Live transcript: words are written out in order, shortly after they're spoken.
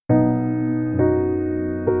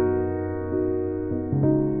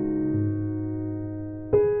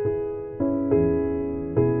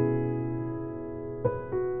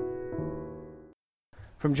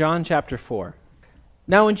from John chapter 4.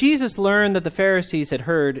 Now when Jesus learned that the Pharisees had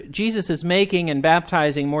heard Jesus is making and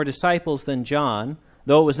baptizing more disciples than John,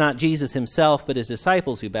 though it was not Jesus himself but his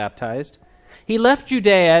disciples who baptized, he left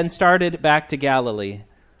Judea and started back to Galilee,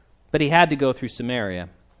 but he had to go through Samaria.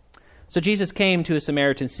 So Jesus came to a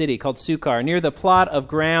Samaritan city called Sychar, near the plot of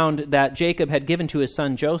ground that Jacob had given to his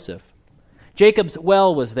son Joseph. Jacob's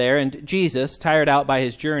well was there, and Jesus, tired out by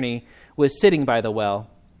his journey, was sitting by the well.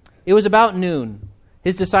 It was about noon.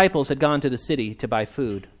 His disciples had gone to the city to buy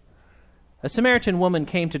food. A Samaritan woman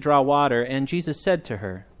came to draw water, and Jesus said to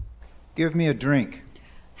her, "Give me a drink."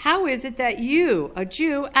 "How is it that you, a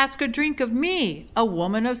Jew, ask a drink of me, a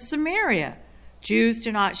woman of Samaria? Jews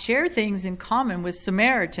do not share things in common with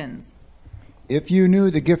Samaritans." If you knew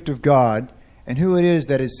the gift of God and who it is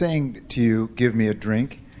that is saying to you, "Give me a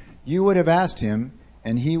drink," you would have asked him,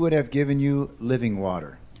 and he would have given you living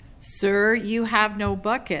water. "Sir, you have no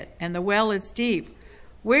bucket, and the well is deep.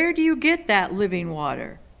 Where do you get that living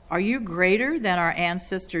water? Are you greater than our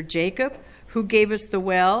ancestor Jacob, who gave us the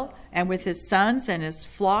well, and with his sons and his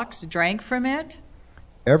flocks drank from it?"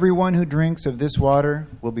 Everyone who drinks of this water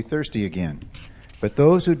will be thirsty again, but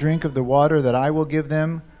those who drink of the water that I will give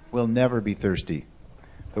them will never be thirsty.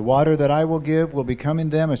 The water that I will give will become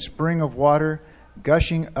in them a spring of water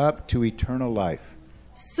gushing up to eternal life.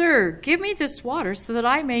 "Sir, give me this water so that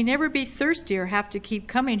I may never be thirsty or have to keep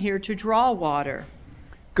coming here to draw water."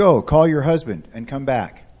 Go, call your husband and come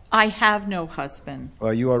back. "I have no husband."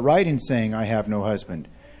 Well, you are right in saying, "I have no husband,"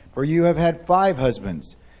 for you have had 5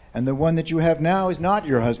 husbands, and the one that you have now is not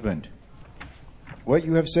your husband. What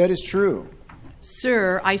you have said is true.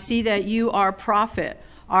 "Sir, I see that you are a prophet.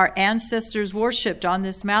 Our ancestors worshipped on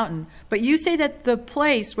this mountain, but you say that the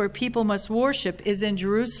place where people must worship is in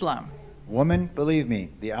Jerusalem." Woman, believe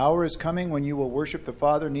me, the hour is coming when you will worship the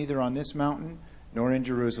Father neither on this mountain nor in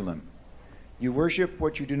Jerusalem. You worship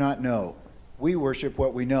what you do not know. We worship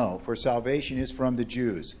what we know, for salvation is from the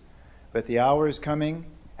Jews. But the hour is coming,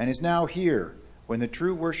 and is now here, when the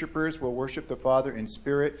true worshipers will worship the Father in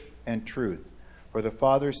spirit and truth. For the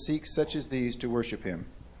Father seeks such as these to worship him.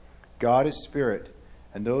 God is spirit,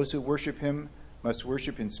 and those who worship him must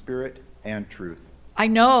worship in spirit and truth. "I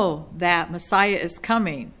know that Messiah is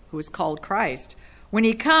coming, who is called Christ. When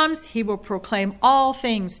he comes, he will proclaim all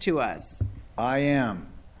things to us." I am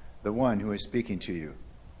the one who is speaking to you.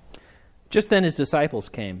 Just then his disciples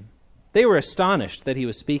came. They were astonished that he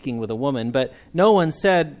was speaking with a woman, but no one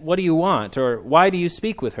said, "What do you want?" or "Why do you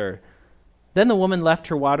speak with her?" Then the woman left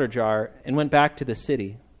her water jar and went back to the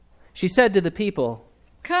city. She said to the people,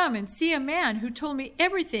 "Come and see a man who told me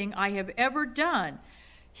everything I have ever done.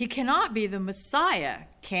 He cannot be the Messiah,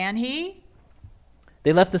 can he?"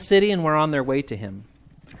 They left the city and were on their way to him.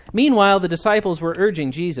 Meanwhile, the disciples were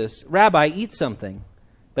urging Jesus, "Rabbi, eat something."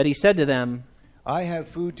 But he said to them, I have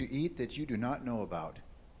food to eat that you do not know about.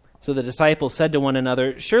 So the disciples said to one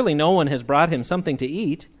another, "Surely no one has brought him something to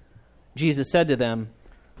eat." Jesus said to them,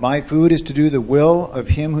 My food is to do the will of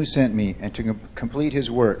him who sent me and to complete his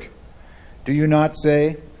work. Do you not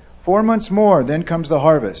say, 4 months more, then comes the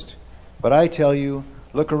harvest? But I tell you,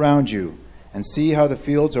 look around you and see how the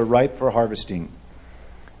fields are ripe for harvesting.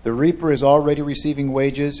 The reaper is already receiving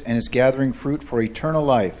wages and is gathering fruit for eternal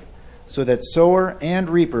life, so that sower and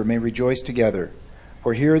reaper may rejoice together.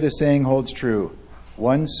 For here the saying holds true,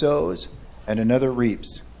 one sows and another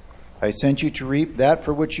reaps. I sent you to reap that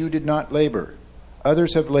for which you did not labor.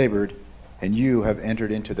 Others have labored, and you have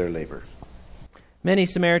entered into their labor. Many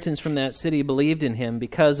Samaritans from that city believed in him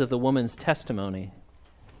because of the woman's testimony.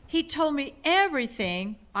 "He told me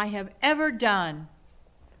everything I have ever done."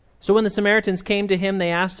 So when the Samaritans came to him,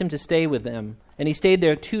 they asked him to stay with them, and he stayed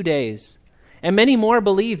there 2 days. And many more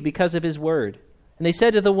believed because of his word. And they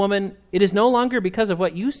said to the woman, "It is no longer because of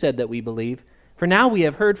what you said that we believe, for now we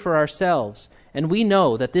have heard for ourselves, and we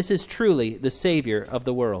know that this is truly the Savior of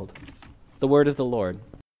the world." The word of the Lord.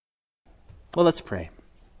 Well, let's pray.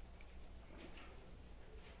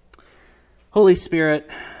 Holy Spirit,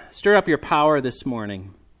 stir up your power this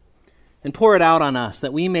morning and pour it out on us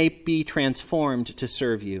that we may be transformed to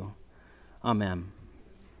serve you. Amen.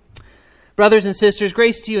 Brothers and sisters,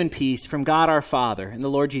 grace to you and peace from God our Father and the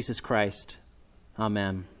Lord Jesus Christ.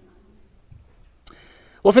 Amen.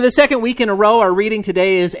 Well, for the second week in a row, our reading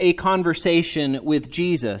today is a conversation with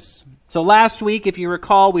Jesus. So last week, if you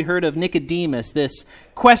recall, we heard of Nicodemus, this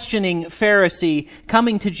questioning Pharisee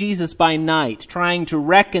coming to Jesus by night, trying to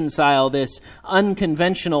reconcile this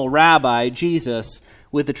unconventional rabbi, Jesus,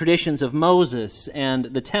 with the traditions of Moses and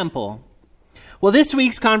the temple. Well, this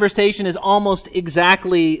week's conversation is almost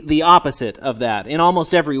exactly the opposite of that in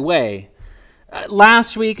almost every way.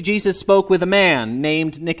 Last week, Jesus spoke with a man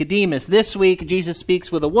named Nicodemus. This week, Jesus speaks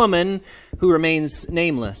with a woman who remains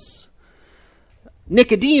nameless.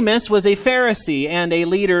 Nicodemus was a Pharisee and a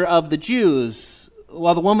leader of the Jews,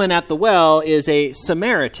 while the woman at the well is a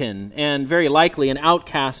Samaritan and very likely an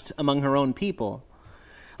outcast among her own people.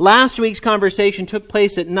 Last week's conversation took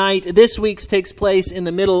place at night. This week's takes place in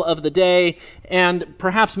the middle of the day. And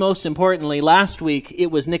perhaps most importantly, last week it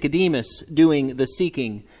was Nicodemus doing the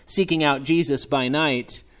seeking out Jesus by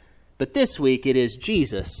night. But this week it is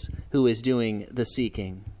Jesus who is doing the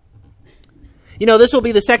seeking. You know, this will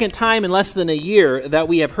be the second time in less than a year that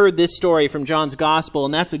we have heard this story from John's Gospel,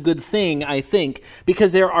 and that's a good thing, I think,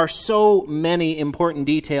 because there are so many important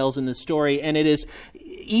details in the story, and it is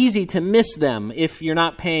easy to miss them if you're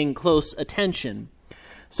not paying close attention.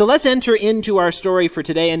 So let's enter into our story for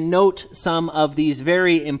today and note some of these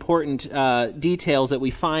very important details that we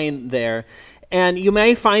find there. And you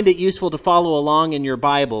may find it useful to follow along in your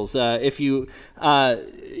Bibles. If you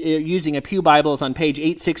using a Pew Bible, it's on page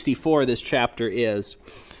 864, this chapter is.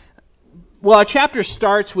 Well, our chapter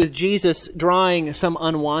starts with Jesus drawing some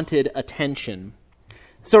unwanted attention.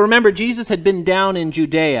 So remember, Jesus had been down in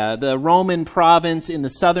Judea, the Roman province in the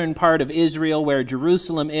southern part of Israel where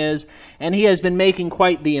Jerusalem is, and he has been making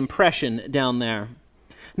quite the impression down there.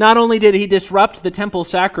 Not only did he disrupt the temple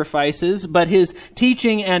sacrifices, but his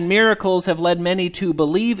teaching and miracles have led many to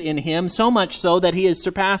believe in him, so much so that he is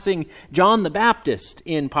surpassing John the Baptist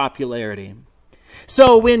in popularity.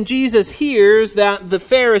 So when Jesus hears that the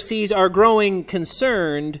Pharisees are growing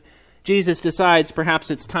concerned, Jesus decides perhaps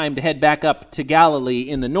it's time to head back up to Galilee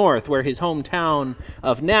in the north, where his hometown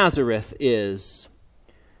of Nazareth is.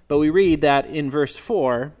 But we read that in verse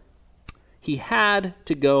 4, he had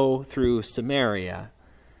to go through Samaria.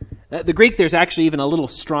 The Greek there's actually even a little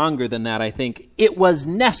stronger than that, I think. It was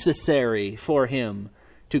necessary for him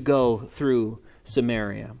to go through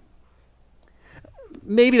Samaria.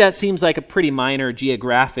 Maybe that seems like a pretty minor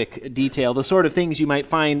geographic detail, the sort of things you might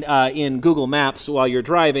find in Google Maps while you're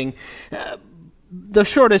driving. The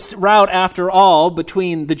shortest route, after all,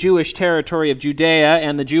 between the Jewish territory of Judea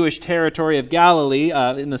and the Jewish territory of Galilee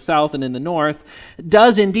in the south and in the north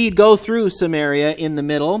does indeed go through Samaria in the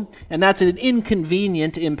middle, and that's an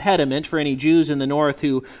inconvenient impediment for any Jews in the north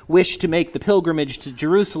who wish to make the pilgrimage to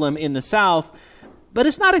Jerusalem in the south. But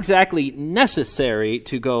it's not exactly necessary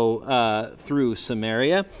to go through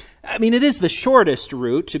Samaria. I mean, it is the shortest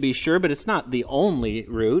route, to be sure, but it's not the only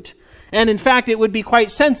route. And in fact, it would be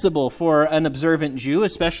quite sensible for an observant Jew,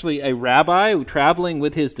 especially a rabbi traveling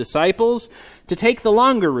with his disciples, to take the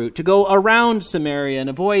longer route, to go around Samaria and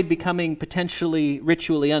avoid becoming potentially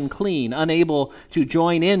ritually unclean, unable to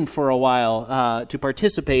join in for a while to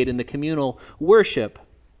participate in the communal worship.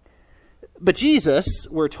 But Jesus,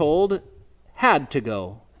 we're told, had to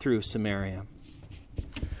go through Samaria.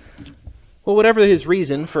 Well, whatever his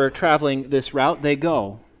reason for traveling this route, they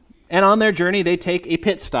go. And on their journey, they take a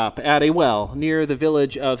pit stop at a well near the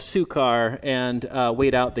village of Sychar and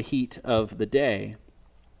wait out the heat of the day.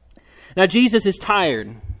 Now, Jesus is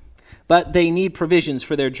tired, but they need provisions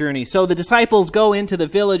for their journey. So the disciples go into the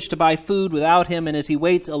village to buy food without him, and as he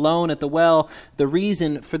waits alone at the well, the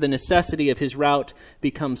reason for the necessity of his route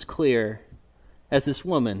becomes clear as this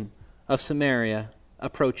woman of Samaria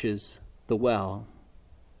approaches the well.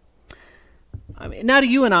 I mean, now to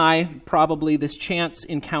you and I, probably this chance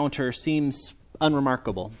encounter seems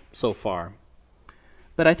unremarkable so far.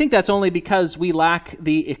 But I think that's only because we lack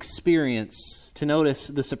the experience to notice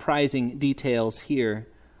the surprising details here.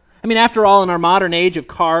 I mean, after all, in our modern age of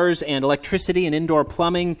cars and electricity and indoor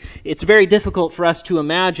plumbing, it's very difficult for us to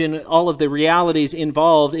imagine all of the realities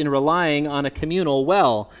involved in relying on a communal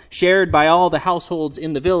well, shared by all the households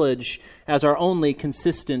in the village as our only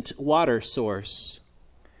consistent water source.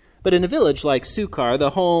 But in a village like Sychar,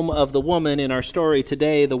 the home of the woman in our story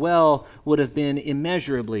today, the well would have been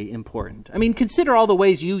immeasurably important. I mean, consider all the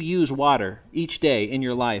ways you use water each day in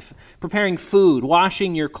your life. Preparing food,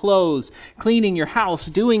 washing your clothes, cleaning your house,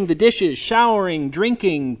 doing the dishes, showering,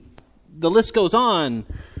 drinking, the list goes on.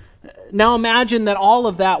 Now imagine that all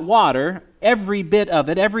of that water, every bit of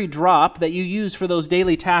it, every drop that you use for those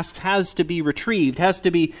daily tasks has to be retrieved, has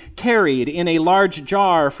to be carried in a large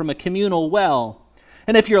jar from a communal well.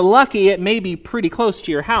 And if you're lucky, it may be pretty close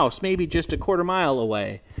to your house, maybe just a quarter mile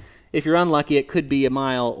away. If you're unlucky, it could be a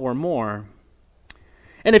mile or more.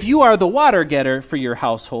 And if you are the water getter for your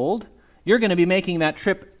household, you're going to be making that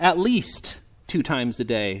trip at least 2 times a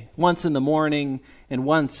day, once in the morning and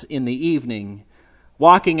once in the evening.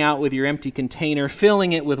 Walking out with your empty container,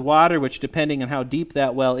 filling it with water, which depending on how deep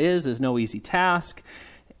that well is no easy task,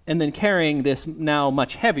 and then carrying this now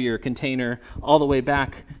much heavier container all the way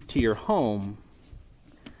back to your home.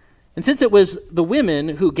 And since it was the women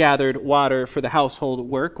who gathered water for the household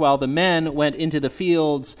work, while the men went into the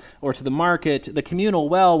fields or to the market, the communal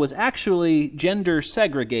well was actually gender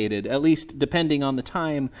segregated, at least depending on the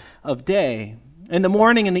time of day. In the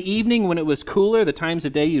morning and the evening, when it was cooler, the times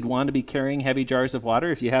of day you'd want to be carrying heavy jars of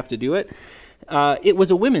water if you have to do it, it was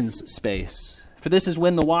a women's space. For this is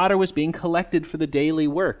when the water was being collected for the daily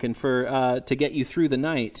work and to get you through the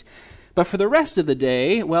night. But for the rest of the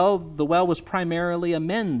day, well, the well was primarily a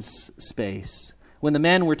men's space, when the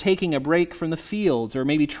men were taking a break from the fields, or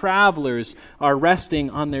maybe travelers are resting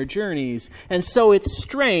on their journeys. And so it's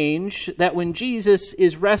strange that when Jesus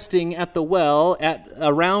is resting at the well at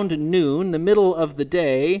around noon, the middle of the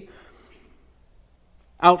day,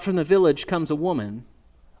 out from the village comes a woman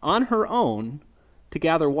on her own to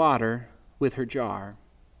gather water with her jar.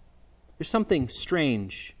 There's something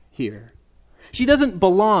strange here. She doesn't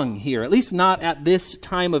belong here, at least not at this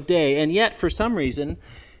time of day, and yet, for some reason,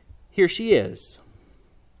 here she is.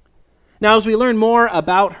 Now, as we learn more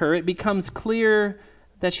about her, it becomes clear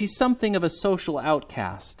that she's something of a social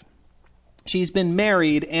outcast. She's been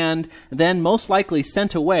married and then most likely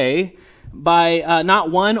sent away by not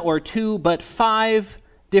one or two, but 5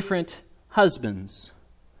 different husbands.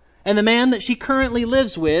 And the man that she currently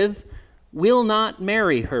lives with will not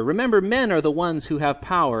marry her. Remember, men are the ones who have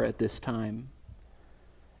power at this time.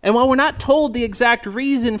 And while we're not told the exact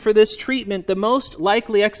reason for this treatment, the most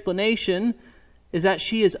likely explanation is that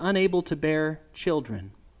she is unable to bear children.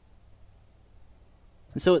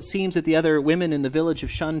 And so it seems that the other women in the village have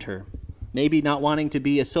shunned her, maybe not wanting to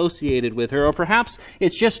be associated with her, or perhaps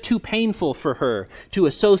it's just too painful for her to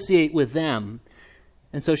associate with them.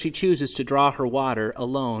 And so she chooses to draw her water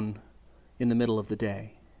alone in the middle of the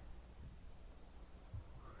day.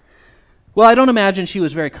 Well, I don't imagine she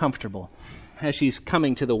was very comfortable as she's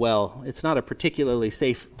coming to the well. It's not a particularly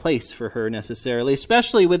safe place for her necessarily,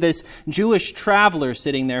 especially with this Jewish traveler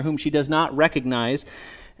sitting there whom she does not recognize.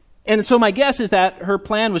 And so my guess is that her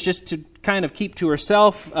plan was just to kind of keep to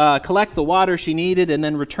herself, collect the water she needed, and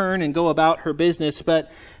then return and go about her business.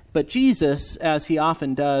 But Jesus, as he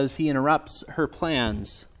often does, he interrupts her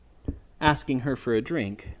plans, asking her for a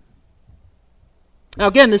drink. Now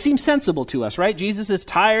again, this seems sensible to us, right? Jesus is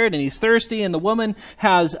tired and he's thirsty, and the woman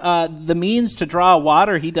has the means to draw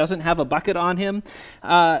water. He doesn't have a bucket on him.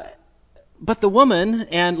 But the woman,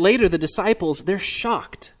 and later the disciples, they're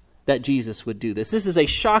shocked that Jesus would do this. This is a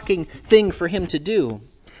shocking thing for him to do.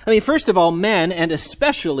 I mean, first of all, men, and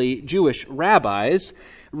especially Jewish rabbis,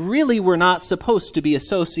 really were not supposed to be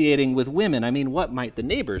associating with women. I mean, what might the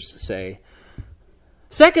neighbors say?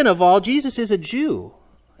 Second of all, Jesus is a Jew.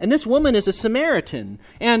 And this woman is a Samaritan.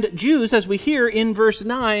 And Jews, as we hear in verse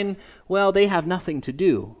 9, well, they have nothing to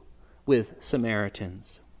do with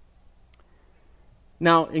Samaritans.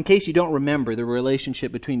 Now, in case you don't remember the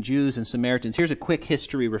relationship between Jews and Samaritans, here's a quick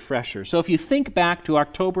history refresher. So if you think back to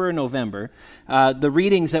October and November, the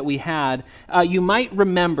readings that we had, you might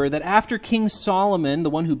remember that after King Solomon, the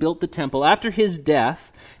one who built the temple, after his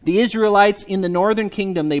death, the Israelites in the northern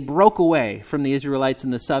kingdom, they broke away from the Israelites in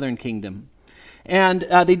the southern kingdom. And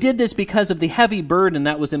they did this because of the heavy burden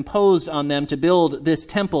that was imposed on them to build this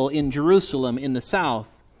temple in Jerusalem in the south.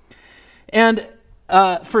 And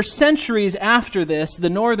for centuries after this, the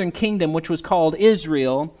northern kingdom, which was called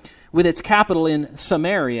Israel, with its capital in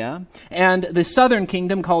Samaria, and the southern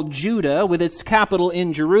kingdom called Judah, with its capital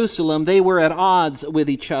in Jerusalem, they were at odds with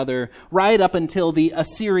each other right up until the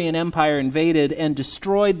Assyrian Empire invaded and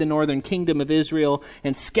destroyed the northern kingdom of Israel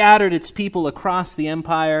and scattered its people across the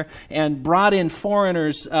empire and brought in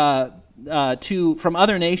foreigners from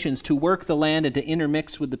other nations to work the land and to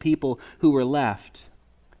intermix with the people who were left.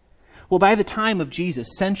 Well, by the time of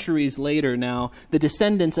Jesus, centuries later now, the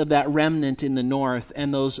descendants of that remnant in the north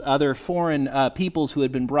and those other foreign peoples who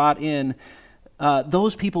had been brought in,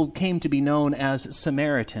 those people came to be known as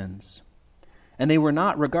Samaritans. And they were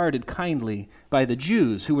not regarded kindly by the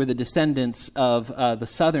Jews, who were the descendants of the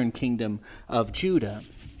southern kingdom of Judah.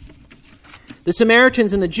 The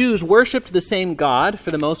Samaritans and the Jews worshipped the same God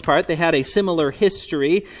for the most part. They had a similar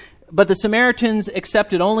history. But the Samaritans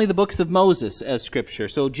accepted only the books of Moses as Scripture.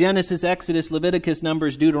 So Genesis, Exodus, Leviticus,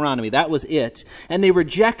 Numbers, Deuteronomy, that was it. And they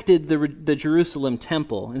rejected the Jerusalem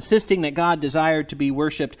temple, insisting that God desired to be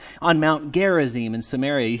worshipped on Mount Gerizim in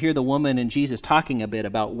Samaria. You hear the woman and Jesus talking a bit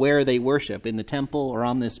about where they worship, in the temple or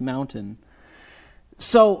on this mountain.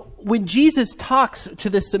 So when Jesus talks to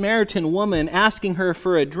this Samaritan woman, asking her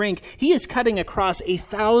for a drink, he is cutting across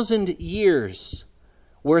 1,000 years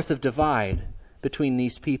worth of divide between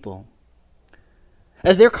these people.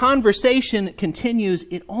 As their conversation continues,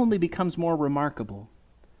 it only becomes more remarkable.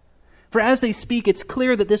 For as they speak, it's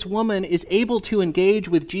clear that this woman is able to engage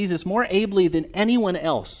with Jesus more ably than anyone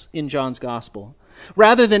else in John's gospel.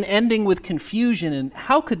 Rather than ending with confusion and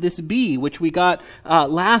how could this be, which we got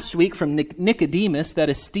last week from Nicodemus, that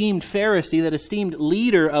esteemed Pharisee, that esteemed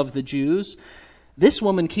leader of the Jews, this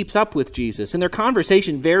woman keeps up with Jesus, and their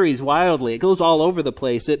conversation varies wildly. It goes all over the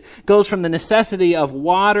place. It goes from the necessity of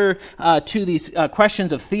water to these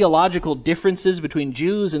questions of theological differences between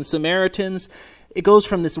Jews and Samaritans. It goes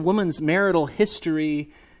from this woman's marital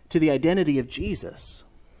history to the identity of Jesus.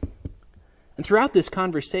 And throughout this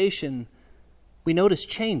conversation, we notice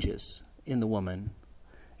changes in the woman.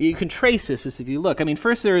 You can trace this as if you look.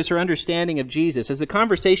 First there is her understanding of Jesus. As the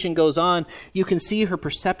conversation goes on, you can see her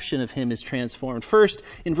perception of him is transformed. First,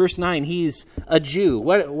 in verse 9, he's a Jew.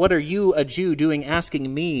 What are you, a Jew, doing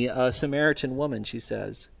asking me, a Samaritan woman, she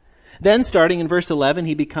says. Then, starting in verse 11,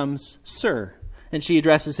 he becomes Sir. And she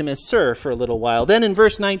addresses him as Sir for a little while. Then in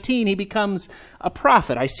verse 19, he becomes a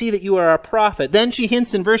prophet. I see that you are a prophet. Then she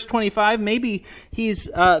hints in verse 25, maybe he's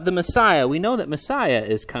the Messiah. We know that Messiah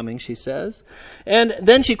is coming, she says. And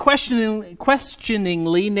then she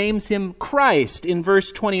questioningly names him Christ in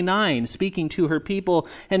verse 29, speaking to her people.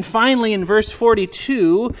 And finally in verse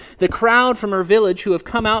 42, the crowd from her village who have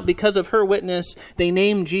come out because of her witness, they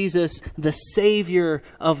name Jesus the Savior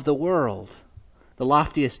of the world. The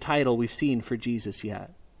loftiest title we've seen for Jesus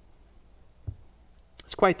yet.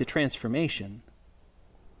 It's quite the transformation.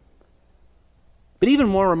 But even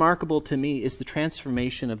more remarkable to me is the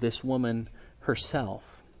transformation of this woman herself.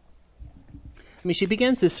 She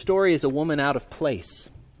begins this story as a woman out of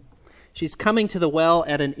place. She's coming to the well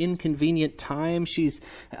at an inconvenient time.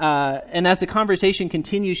 And as the conversation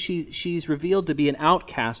continues, she's revealed to be an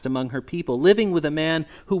outcast among her people, living with a man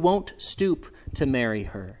who won't stoop to marry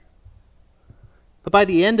her. But by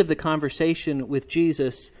the end of the conversation with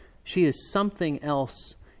Jesus, she is something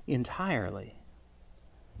else entirely.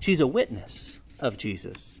 She's a witness of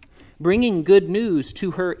Jesus, bringing good news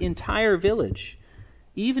to her entire village,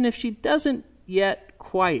 even if she doesn't yet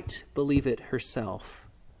quite believe it herself.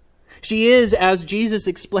 She is, as Jesus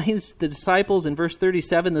explains to the disciples in verse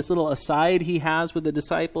 37, this little aside he has with the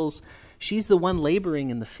disciples, she's the one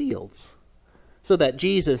laboring in the fields, so that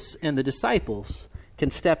Jesus and the disciples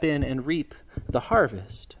can step in and reap the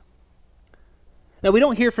harvest. Now, we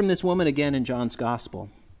don't hear from this woman again in John's gospel,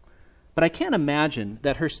 but I can't imagine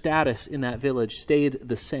that her status in that village stayed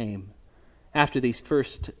the same after these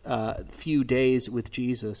first few days with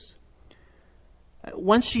Jesus.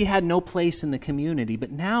 Once she had no place in the community,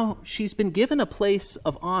 but now she's been given a place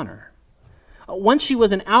of honor. Once she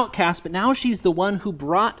was an outcast, but now she's the one who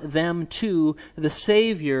brought them to the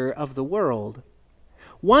Savior of the world.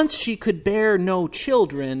 Once she could bear no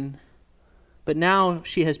children, but now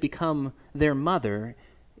she has become their mother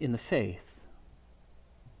in the faith.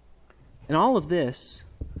 And all of this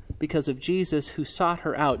because of Jesus who sought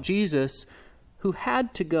her out, Jesus who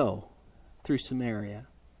had to go through Samaria.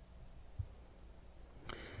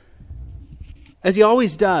 As he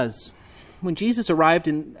always does, when Jesus arrived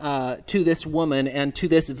to this woman and to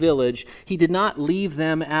this village, he did not leave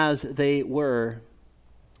them as they were,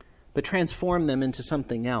 but transformed them into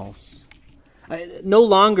something else. No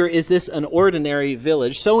longer is this an ordinary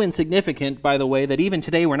village, so insignificant, by the way, that even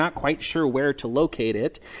today we're not quite sure where to locate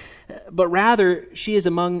it. But rather,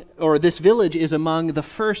 this village is among the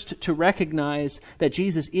first to recognize that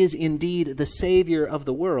Jesus is indeed the Savior of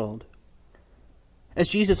the world. As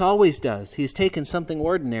Jesus always does, he has taken something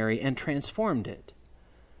ordinary and transformed it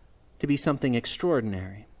to be something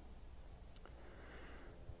extraordinary.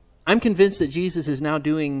 I'm convinced that Jesus is now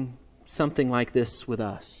doing something like this with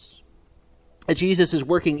us. That Jesus is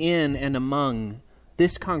working in and among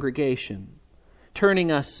this congregation,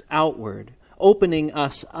 turning us outward, opening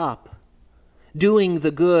us up, doing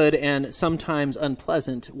the good and sometimes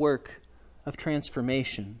unpleasant work of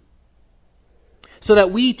transformation, so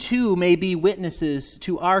that we too may be witnesses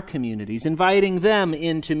to our communities, inviting them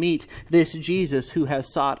in to meet this Jesus who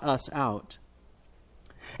has sought us out.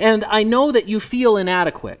 And I know that you feel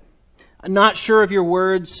inadequate, not sure of your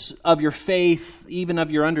words, of your faith, even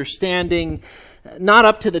of your understanding, not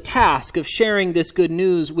up to the task of sharing this good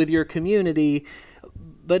news with your community,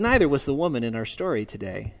 but neither was the woman in our story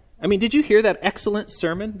today. Did you hear that excellent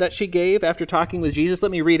sermon that she gave after talking with Jesus?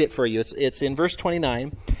 Let me read it for you. It's in verse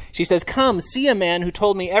 29. She says, "Come, see a man who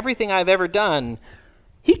told me everything I've ever done.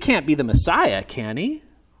 He can't be the Messiah, can he?"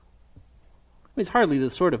 It's hardly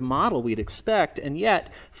the sort of model we'd expect, and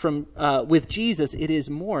yet with Jesus, it is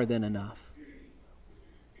more than enough.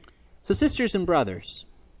 So sisters and brothers,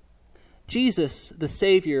 Jesus, the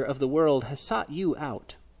Savior of the world, has sought you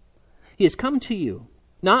out. He has come to you.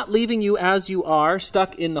 not leaving you as you are,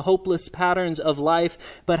 stuck in the hopeless patterns of life,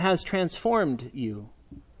 but has transformed you,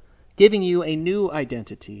 giving you a new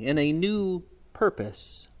identity and a new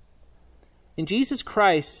purpose. In Jesus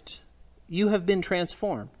Christ, you have been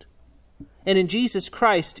transformed. And in Jesus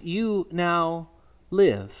Christ, you now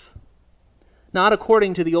live. Not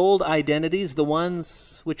according to the old identities, the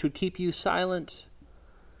ones which would keep you silent,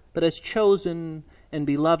 but as chosen and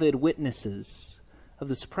beloved witnesses of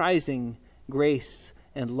the surprising grace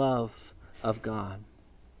and love of God.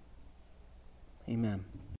 Amen.